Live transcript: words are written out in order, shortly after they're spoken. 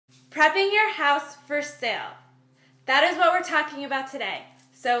Prepping your house for sale. That is what we're talking about today.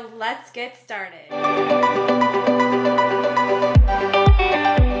 So let's get started.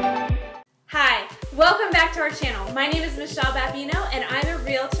 Hi, welcome back to our channel. My name is Michelle Babbino and I'm a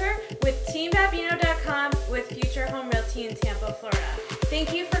realtor with TeamBabbino.com with Future Home Realty in Tampa, Florida.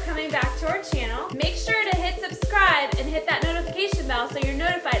 Thank you for coming back to our channel. Make sure to hit subscribe and hit that notification bell so you're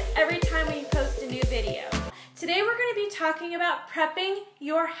notified every time we post a new video. Today we're going to be talking about prepping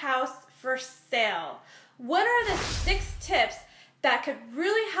your house for sale. What are the 6 tips that could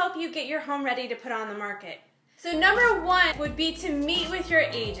really help you get your home ready to put on the market? So number 1 would be to meet with your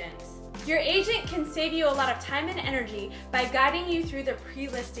agent. Your agent can save you a lot of time and energy by guiding you through the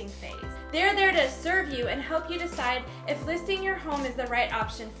pre-listing phase. They're there to serve you and help you decide if listing your home is the right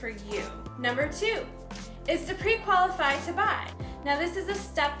option for you. Number 2 is to pre-qualify to buy. Now this is a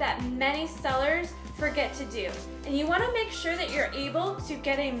step that many sellers forget to do, and you want to make sure that you're able to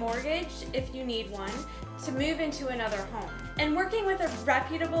get a mortgage if you need one to move into another home. And working with a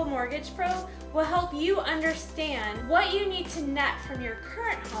reputable mortgage pro will help you understand what you need to net from your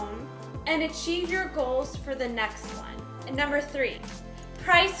current home and achieve your goals for the next one. And number 3,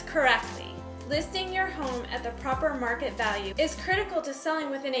 price correctly. Listing your home at the proper market value is critical to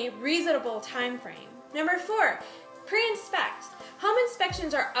selling within a reasonable time frame. Number 4, pre-inspect. Home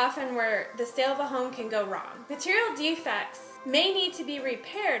inspections are often where the sale of a home can go wrong. Material defects may need to be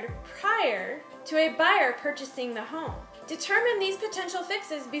repaired prior to a buyer purchasing the home. Determine these potential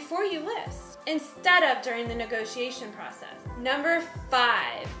fixes before you list, instead of during the negotiation process. Number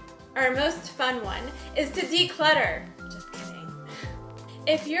 5, our most fun one, is to declutter. Just kidding.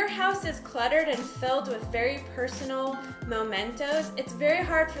 If your house is cluttered and filled with very personal mementos, it's very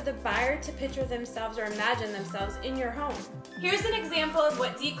hard for the buyer to picture themselves or imagine themselves in your home. Here's an example of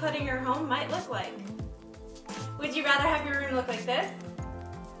what decluttering your home might look like. Would you rather have your room look like this?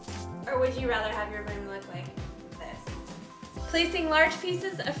 Or would you rather have your room look like this? Placing large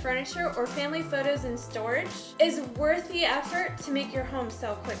pieces of furniture or family photos in storage is worth the effort to make your home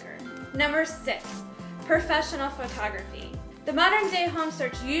sell quicker. Number 6, professional photography. The modern day home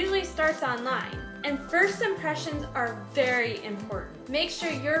search usually starts online, and first impressions are very important. Make sure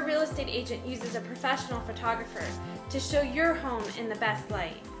your real estate agent uses a professional photographer to show your home in the best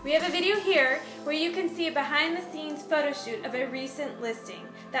light. We have a video here where you can see a behind the scenes photo shoot of a recent listing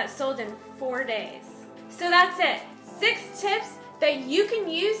that sold in 4 days. So that's it, 6 tips that you can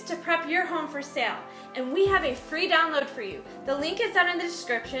use to prep your home for sale. And we have a free download for you. The link is down in the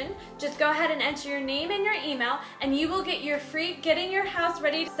description. Just go ahead and enter your name and your email and you will get your free Getting Your House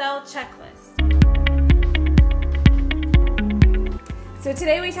Ready to Sell checklist. So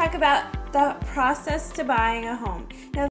today we talk about the process to buying a home. Now,